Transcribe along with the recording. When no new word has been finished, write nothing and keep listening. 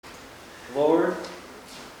Lord,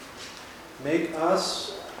 make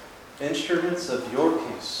us instruments of your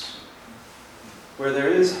peace. Where there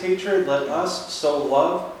is hatred, let us sow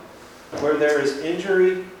love. Where there is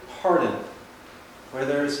injury, pardon. Where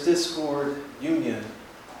there is discord, union.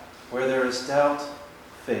 Where there is doubt,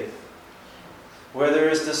 faith. Where there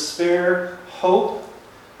is despair, hope.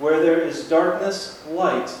 Where there is darkness,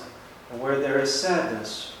 light. And where there is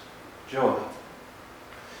sadness, joy.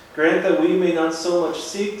 Grant that we may not so much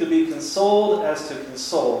seek to be consoled as to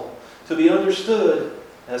console, to be understood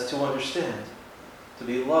as to understand, to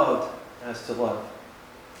be loved as to love.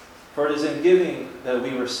 For it is in giving that we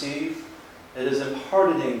receive, it is in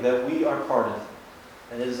pardoning that we are pardoned,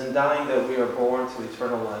 and it is in dying that we are born to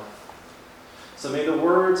eternal life. So may the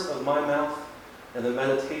words of my mouth and the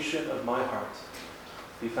meditation of my heart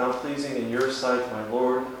be found pleasing in your sight, my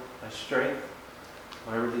Lord, my strength,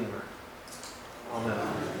 my Redeemer. Amen.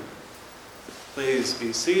 Please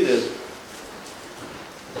be seated.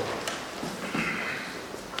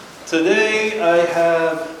 Today I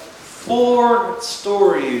have 4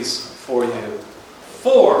 stories for you.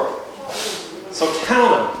 4. So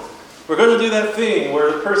count them. We're going to do that thing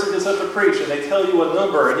where the person gets up to preach and they tell you a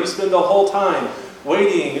number and you spend the whole time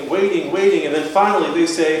waiting, and then finally they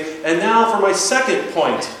say, and now for my second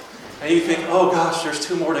point. And you think, oh gosh, there's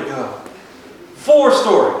 2 more to go. 4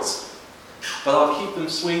 stories. But I'll keep them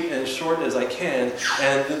sweet and as short as I can.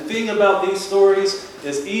 And the thing about these stories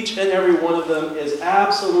is each and every one of them is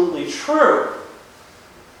absolutely true.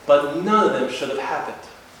 But none of them should have happened.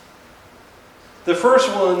 The first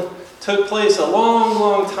one took place a long,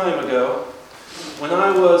 long time ago when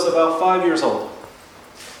I was about 5 years old.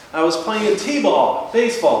 I was playing t-ball,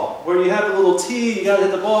 baseball, where you have the little tee, you got to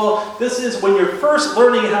hit the ball. This is when you're first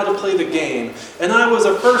learning how to play the game. And I was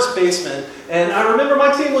a first baseman, and I remember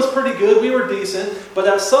my team was pretty good, we were decent, but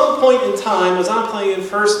at some point in time, as I'm playing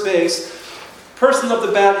first base, person up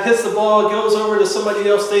the bat hits the ball, goes over to somebody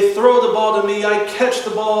else, they throw the ball to me, I catch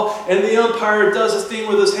the ball, and the umpire does this thing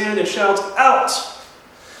with his hand and shouts, out!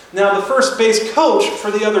 Now the first base coach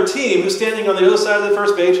for the other team, who's standing on the other side of the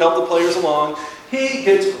first base, help the players along, he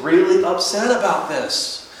gets really upset about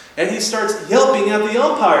this. And he starts yelping at the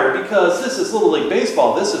umpire because this is Little League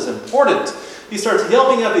Baseball. This is important. He starts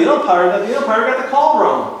yelping at the umpire that the umpire got the call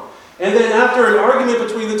wrong. And then after an argument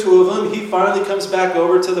between the two of them, he finally comes back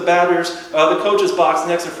over to the the coach's box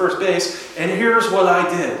next to first base. And here's what I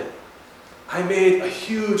did. I made a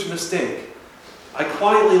huge mistake. I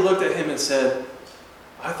quietly looked at him and said,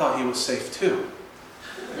 I thought he was safe too.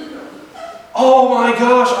 Oh my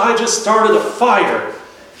gosh, I just started a fire.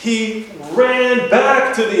 He ran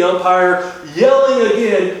back to the umpire, yelling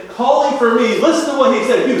again, calling for me. Listen to what he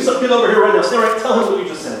said. You, get over here right now. Stand right, tell him what you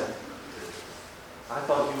just said. I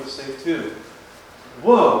thought he was safe too.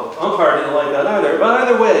 Whoa, umpire didn't like that either. But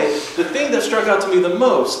either way, the thing that struck out to me the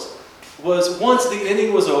most was once the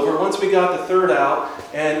inning was over, once we got the third out,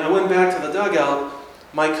 and I went back to the dugout,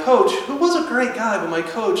 my coach, who was a great guy, but my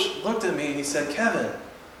coach looked at me and he said, Kevin,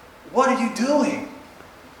 what are you doing?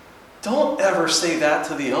 Don't ever say that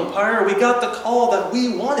to the umpire. We got the call that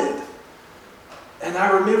we wanted. And I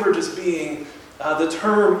remember just being, the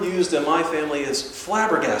term used in my family is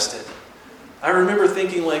flabbergasted. I remember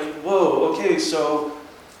thinking like, whoa, okay, so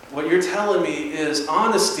what you're telling me is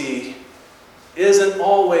honesty isn't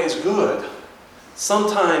always good.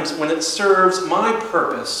 Sometimes when it serves my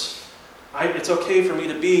purpose, it's okay for me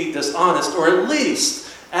to be dishonest, or at least,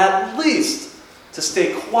 to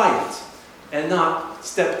stay quiet and not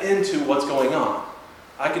step into what's going on.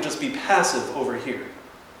 I could just be passive over here.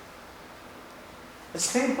 It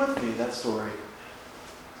stayed with me, that story.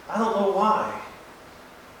 I don't know why.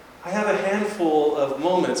 I have a handful of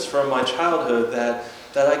moments from my childhood that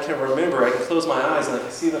I can remember. I can close my eyes and I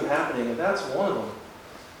can see them happening, and that's one of them.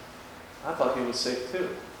 I thought he was safe too.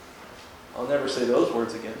 I'll never say those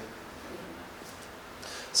words again.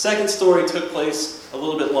 Second story took place a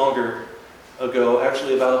little bit longer ago,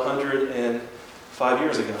 actually about 105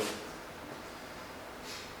 years ago.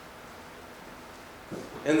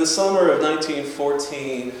 In the summer of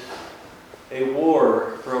 1914, a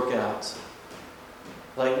war broke out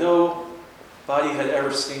like nobody had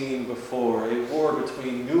ever seen before. A war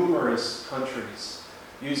between numerous countries,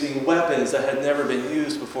 using weapons that had never been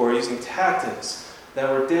used before, using tactics that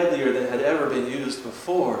were deadlier than had ever been used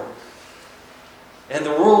before. And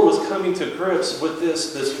the world was coming to grips with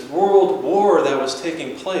this world war that was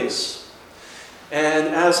taking place. And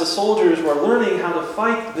as the soldiers were learning how to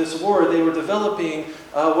fight this war, they were developing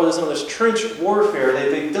what is known as trench warfare.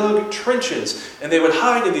 They dug trenches, and they would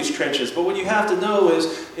hide in these trenches. But what you have to know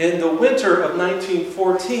is, in the winter of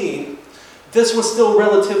 1914, This was still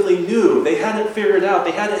relatively new. They hadn't figured out,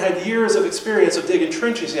 they hadn't had years of experience of digging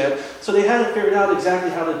trenches yet, so they hadn't figured out exactly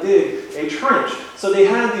how to dig a trench. So they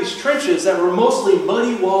had these trenches that were mostly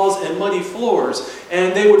muddy walls and muddy floors,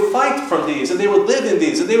 and they would fight from these, and they would live in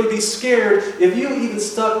these, and they would be scared. If you even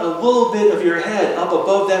stuck a little bit of your head up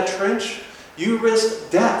above that trench, you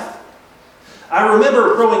risked death. I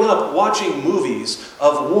remember growing up watching movies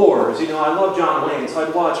of wars. You know, I love John Wayne, so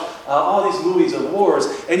I'd watch all these movies of wars,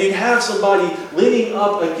 and you'd have somebody leaning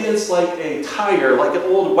up against like a tire, like an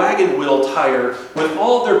old wagon wheel tire, with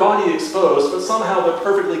all their body exposed, but somehow they're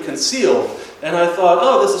perfectly concealed. And I thought,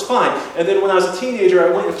 oh, this is fine. And then when I was a teenager,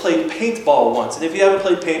 I went and played paintball once. And if you haven't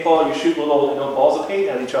played paintball, you shoot little balls of paint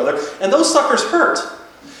at each other, and those suckers hurt.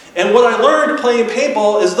 And what I learned playing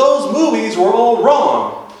paintball is those movies were all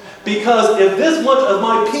wrong. Because if this much of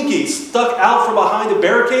my pinky stuck out from behind a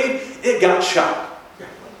barricade, it got shot.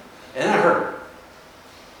 And that hurt.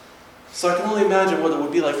 So I can only imagine what it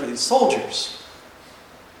would be like for these soldiers.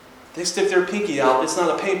 They stick their pinky out, it's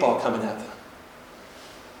not a paintball coming at them.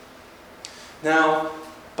 Now,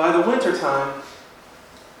 by the wintertime,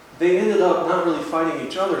 they ended up not really fighting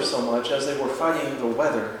each other so much as they were fighting the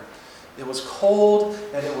weather. It was cold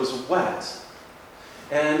and it was wet.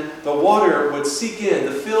 And the water would seep in.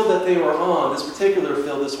 The field that they were on, this particular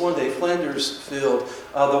field, this one day, Flanders field,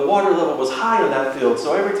 the water level was high on that field.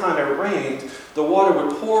 So every time it rained, the water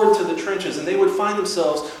would pour into the trenches, and they would find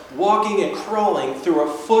themselves walking and crawling through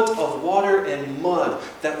a foot of water and mud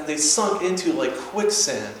that they sunk into like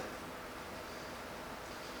quicksand.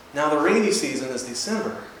 Now the rainy season is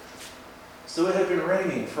December. So it had been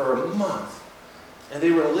raining for a month. And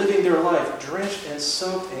they were living their life drenched and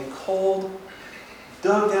soaked and cold,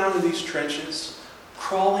 dug down in these trenches,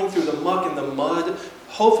 crawling through the muck and the mud,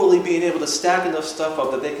 hopefully being able to stack enough stuff up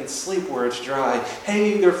that they can sleep where it's dry,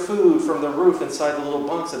 hanging their food from the roof inside the little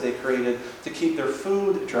bunks that they created to keep their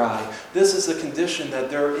food dry. This is the condition that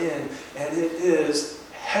they're in, and it is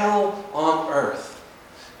hell on earth.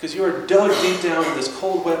 Because you are dug deep down in this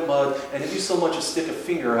cold, wet mud, and if you so much as stick a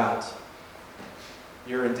finger out,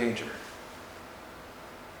 you're in danger.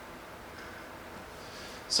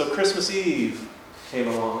 So Christmas Eve came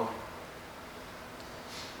along,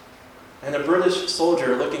 and a British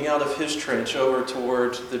soldier looking out of his trench over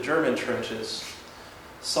toward the German trenches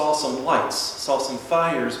saw some lights, saw some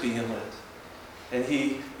fires being lit. And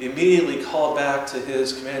he immediately called back to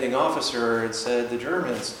his commanding officer and said, the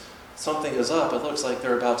Germans, something is up. It looks like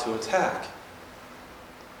they're about to attack.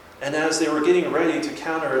 And as they were getting ready to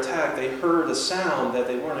counterattack, they heard a sound that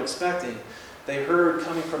they weren't expecting. They heard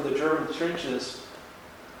coming from the German trenches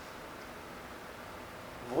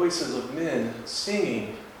voices of men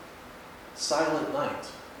singing Silent Night.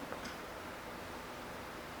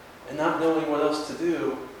 And not knowing what else to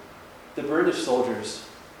do, the British soldiers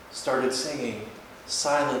started singing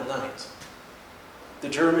Silent Night. The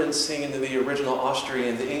Germans singing in the original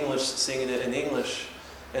Austrian, the English singing it in English,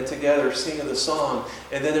 and together singing the song.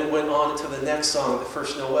 And then it went on into the next song, the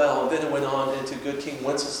First Noel, and then it went on into Good King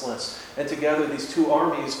Wenceslas. And together these two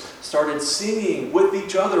armies started singing with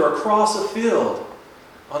each other across a field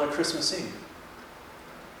on a Christmas Eve.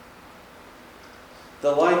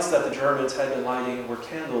 The lights that the Germans had been lighting were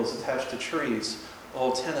candles attached to trees,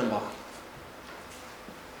 old Tannenbaum.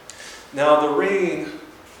 Now the rain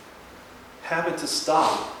happened to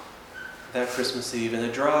stop that Christmas Eve, and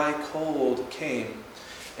a dry cold came,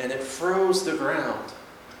 and it froze the ground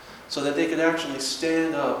so that they could actually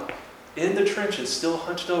stand up in the trenches, still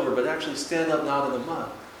hunched over, but actually stand up not in the mud.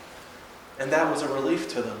 And that was a relief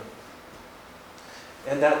to them.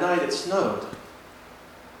 And that night it snowed.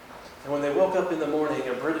 And when they woke up in the morning,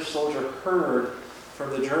 a British soldier heard from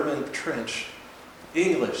the German trench,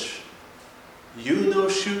 English, you no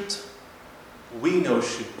shoot, we no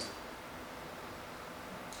shoot.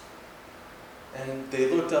 And they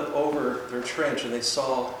looked up over their trench and they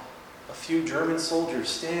saw a few German soldiers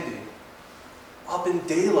standing up in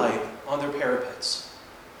daylight on their parapets.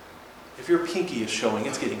 If your pinky is showing,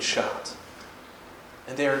 it's getting shot.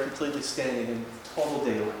 And they are completely standing in total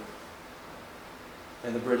daylight.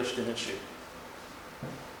 And the British didn't shoot.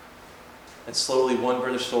 And slowly one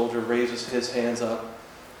British soldier raises his hands up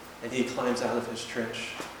and he climbs out of his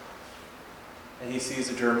trench. And he sees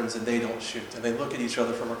the Germans and they don't shoot. And they look at each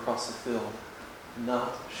other from across the field,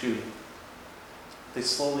 not shooting. They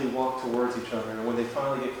slowly walk towards each other, and when they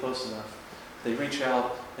finally get close enough, they reach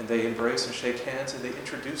out and they embrace and shake hands and they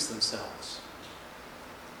introduce themselves.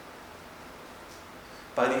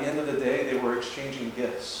 By the end of the day, they were exchanging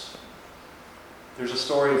gifts. There's a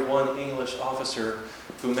story of one English officer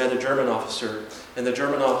who met a German officer, and the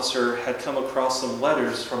German officer had come across some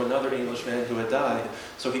letters from another Englishman who had died.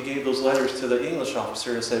 So he gave those letters to the English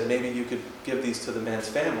officer and said, maybe you could give these to the man's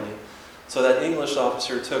family. So that English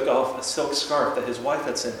officer took off a silk scarf that his wife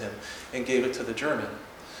had sent him and gave it to the German.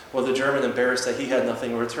 Well, the German, embarrassed that he had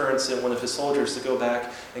nothing in return, sent one of his soldiers to go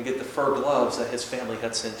back and get the fur gloves that his family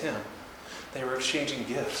had sent him. They were exchanging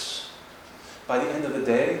gifts. By the end of the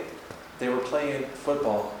day, they were playing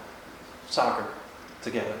football, soccer,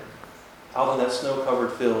 together. Out on that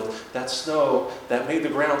snow-covered field, that snow that made the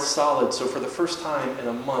ground solid, so for the first time in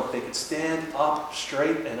a month, they could stand up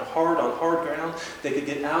straight and hard on hard ground. They could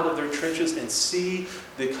get out of their trenches and see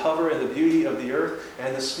the cover and the beauty of the earth,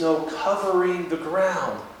 and the snow covering the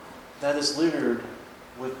ground that is littered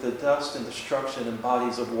with the dust and destruction and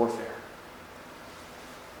bodies of warfare.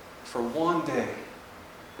 For one day,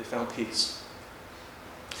 they found peace.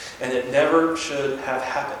 And it never should have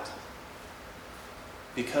happened.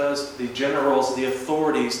 Because the generals, the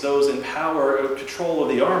authorities, those in power or control of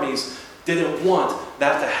the armies didn't want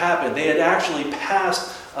that to happen. They had actually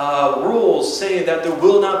passed rules saying that there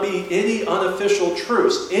will not be any unofficial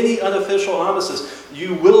truce, any unofficial armistice.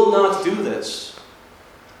 You will not do this.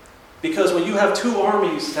 Because when you have two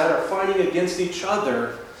armies that are fighting against each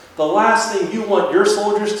other, the last thing you want your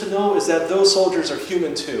soldiers to know is that those soldiers are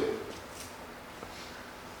human too.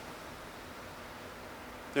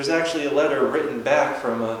 There's actually a letter written back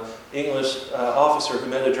from an English officer who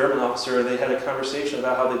met a German officer, and they had a conversation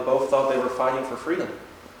about how they both thought they were fighting for freedom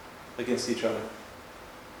against each other.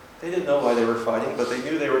 They didn't know why they were fighting, but they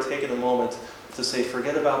knew they were taking a moment to say,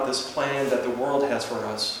 forget about this plan that the world has for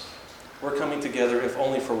us. We're coming together, if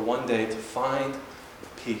only for one day, to find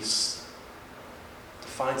peace. To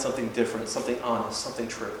find something different, something honest, something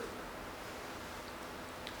true.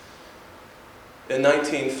 In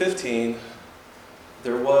 1915,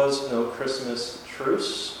 there was no Christmas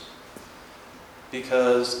truce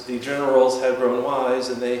because the generals had grown wise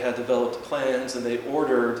and they had developed plans and they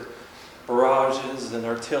ordered barrages and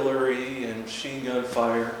artillery and machine gun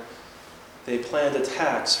fire. They planned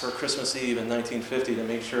attacks for Christmas Eve in 1950 to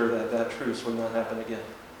make sure that that truce would not happen again.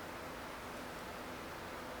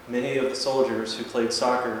 Many of the soldiers who played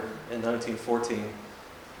soccer in 1914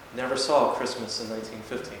 never saw Christmas in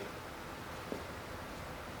 1915.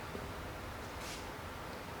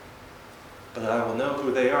 But I will know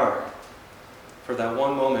who they are for that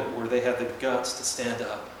one moment where they had the guts to stand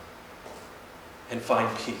up and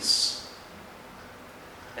find peace.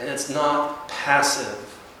 And it's not passive.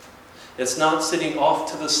 It's not sitting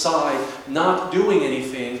off to the side, not doing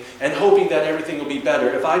anything, and hoping that everything will be better.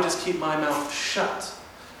 If I just keep my mouth shut,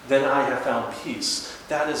 then I have found peace.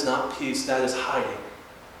 That is not peace, that is hiding.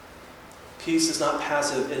 Peace is not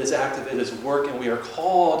passive, it is active, it is work, and we are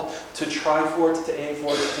called to try for it, to aim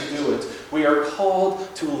for it, to do it. We are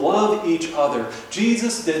called to love each other.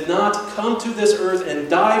 Jesus did not come to this earth and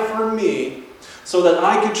die for me so that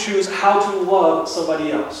I could choose how to love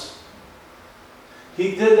somebody else.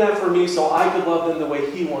 He did that for me so I could love them the way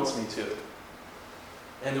He wants me to.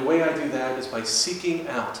 And the way I do that is by seeking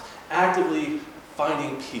out, actively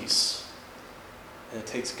finding peace. And it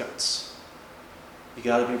takes guts. You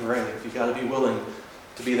got to be brave. You got to be willing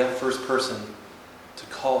to be that first person to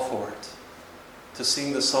call for it, to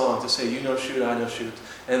sing the song, to say, you know shoot, I know shoot,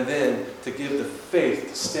 and then to give the faith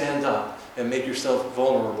to stand up and make yourself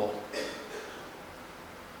vulnerable.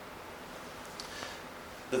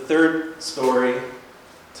 The third story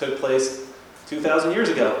took place 2,000 years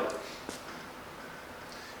ago.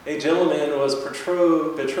 A gentleman was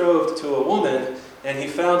betrothed to a woman, and he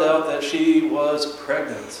found out that she was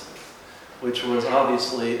pregnant, which was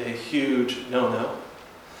obviously a huge no-no.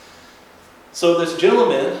 So this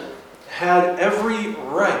gentleman had every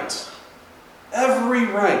right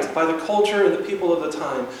by the culture and the people of the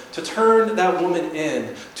time to turn that woman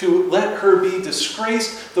in, to let her be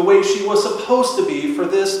disgraced the way she was supposed to be for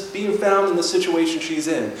this being found in the situation she's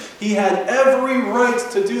in. He had every right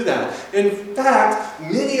to do that. In fact,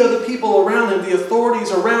 many of the people around him, the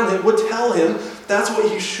authorities around him, would tell him that's what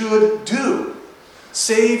he should do.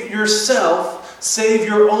 Save yourself, save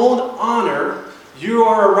your own honor. You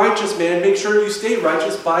are a righteous man, make sure you stay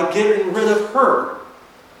righteous by getting rid of her.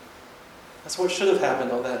 That's what should have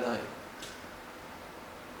happened on that night.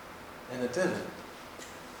 And it didn't.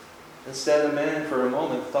 Instead, the man for a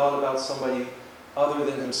moment thought about somebody other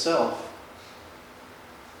than himself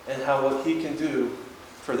and how what he can do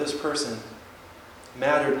for this person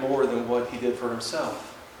mattered more than what he did for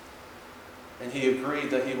himself. And he agreed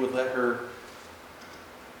that he would let her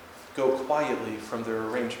go quietly from their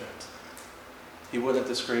arrangement. He wouldn't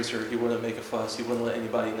disgrace her. He wouldn't make a fuss. He wouldn't let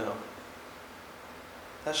anybody know.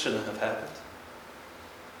 That shouldn't have happened.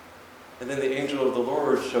 And then the angel of the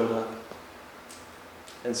Lord showed up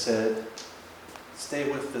and said, stay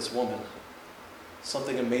with this woman.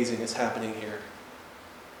 Something amazing is happening here.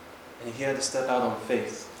 And he had to step out on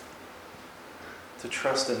faith to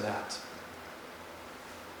trust in that.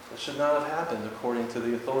 It should not have happened according to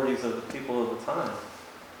the authorities of the people of the time.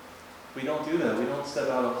 We don't do that. We don't step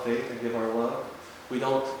out on faith and give our love. We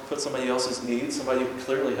don't put somebody else's needs, somebody who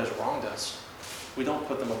clearly has wronged us. We don't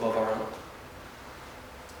put them above our own.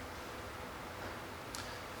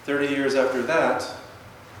 30 years after that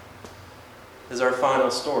is our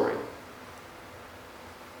final story.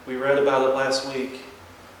 We read about it last week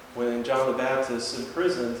when John the Baptist, in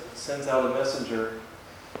prison, sends out a messenger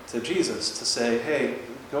to Jesus to say, hey,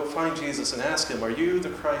 go find Jesus and ask him, are you the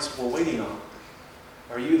Christ we're waiting on?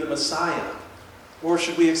 Are you the Messiah? Or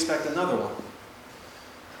should we expect another one?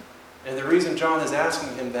 And the reason John is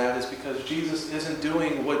asking him that is because Jesus isn't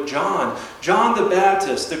doing what John the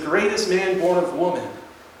Baptist, the greatest man born of woman,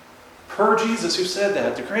 per Jesus who said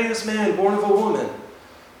that, the greatest man born of a woman,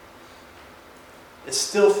 is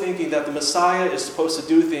still thinking that the Messiah is supposed to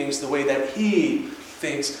do things the way that he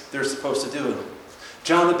thinks they're supposed to do them.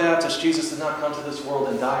 John the Baptist, Jesus did not come to this world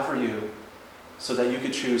and die for you so that you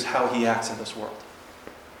could choose how he acts in this world.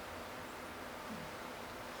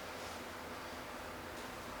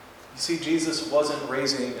 You see, Jesus wasn't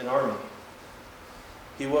raising an army.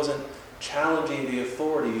 He wasn't challenging the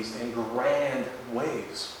authorities in grand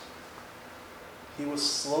ways. He was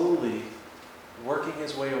slowly working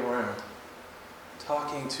his way around,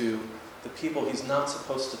 talking to the people he's not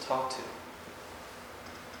supposed to talk to,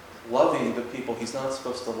 loving the people he's not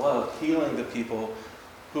supposed to love, healing the people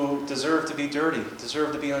who deserve to be dirty,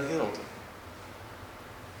 deserve to be unhealed,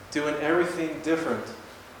 doing everything different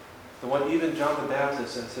than what even John the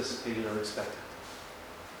Baptist anticipated or expected.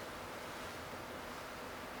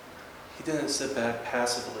 He didn't sit back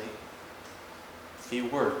passively. He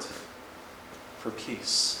worked for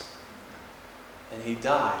peace. And he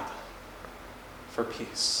died for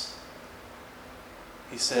peace.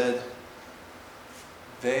 He said,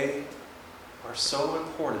 they are so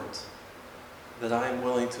important that I am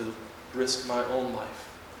willing to risk my own life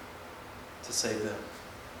to save them.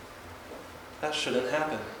 That shouldn't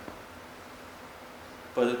happen.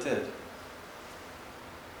 But it did.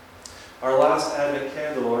 Our last Advent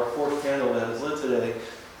candle, our fourth candle that is lit today,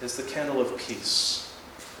 is the candle of peace.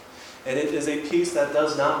 And it is a peace that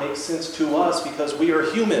does not make sense to us because we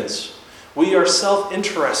are humans. We are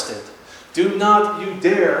self-interested. Do not you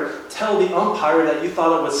dare tell the umpire that you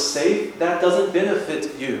thought it was safe. That doesn't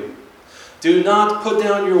benefit you. Do not put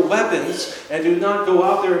down your weapons and do not go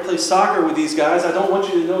out there and play soccer with these guys. I don't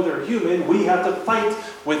want you to know they're human. We have to fight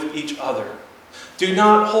with each other. Do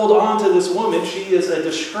not hold on to this woman. She is a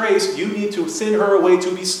disgrace. You need to send her away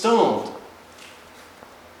to be stoned.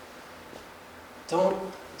 Don't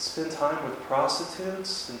spend time with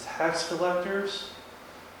prostitutes and tax collectors.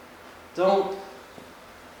 Don't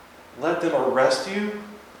let them arrest you.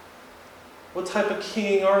 What type of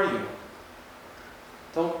king are you?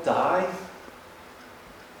 Don't die.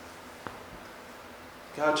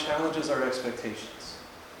 God challenges our expectations.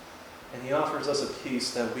 And he offers us a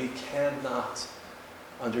peace that we cannot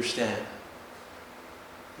understand.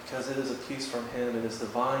 Because it is a peace from him. It is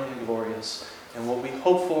divine and glorious. And what we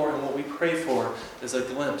hope for and what we pray for is a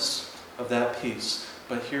glimpse of that peace.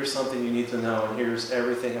 But here's something you need to know, and here's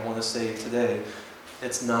everything I want to say today.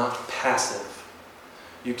 It's not passive.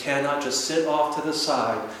 You cannot just sit off to the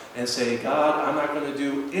side and say, God, I'm not going to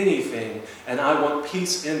do anything, and I want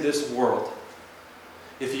peace in this world.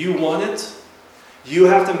 If you want it, you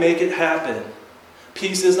have to make it happen.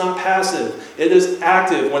 Peace is not passive. It is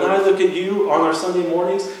active. When I look at you on our Sunday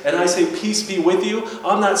mornings and I say, peace be with you,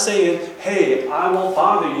 I'm not saying, hey, I won't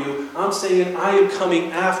bother you. I'm saying, I am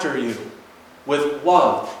coming after you with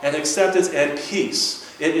love and acceptance and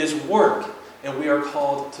peace. It is work, and we are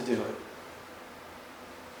called to do it.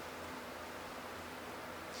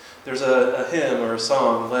 There's a hymn or a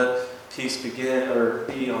song, let peace begin or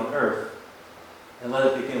be on earth, and let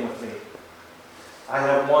it begin with me. I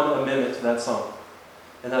have one amendment to that song.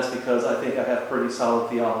 And that's because I think I have pretty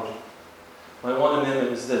solid theology. My one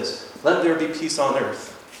amendment is this: let there be peace on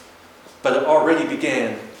earth. But it already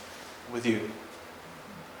began with you.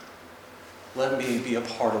 Let me be a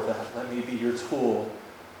part of that. Let me be your tool.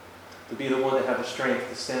 To be the one to have the strength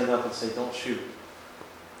to stand up and say, don't shoot.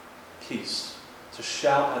 Peace. To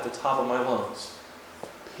shout at the top of my lungs,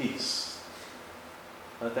 peace.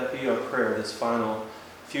 Let that be our prayer this final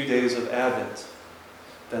few days of Advent.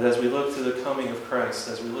 That as we look to the coming of Christ,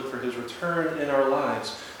 as we look for his return in our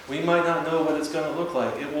lives, We might not know what it's going to look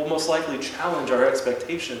like. It will most likely challenge our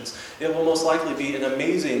expectations. It will most likely be an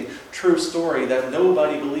amazing, true story that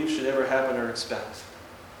nobody believes should ever happen or expect.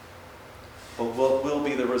 But what will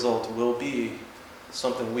be the result will be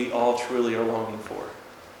something we all truly are longing for.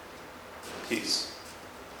 Peace.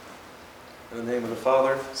 In the name of the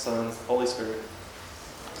Father, Son, Holy Spirit.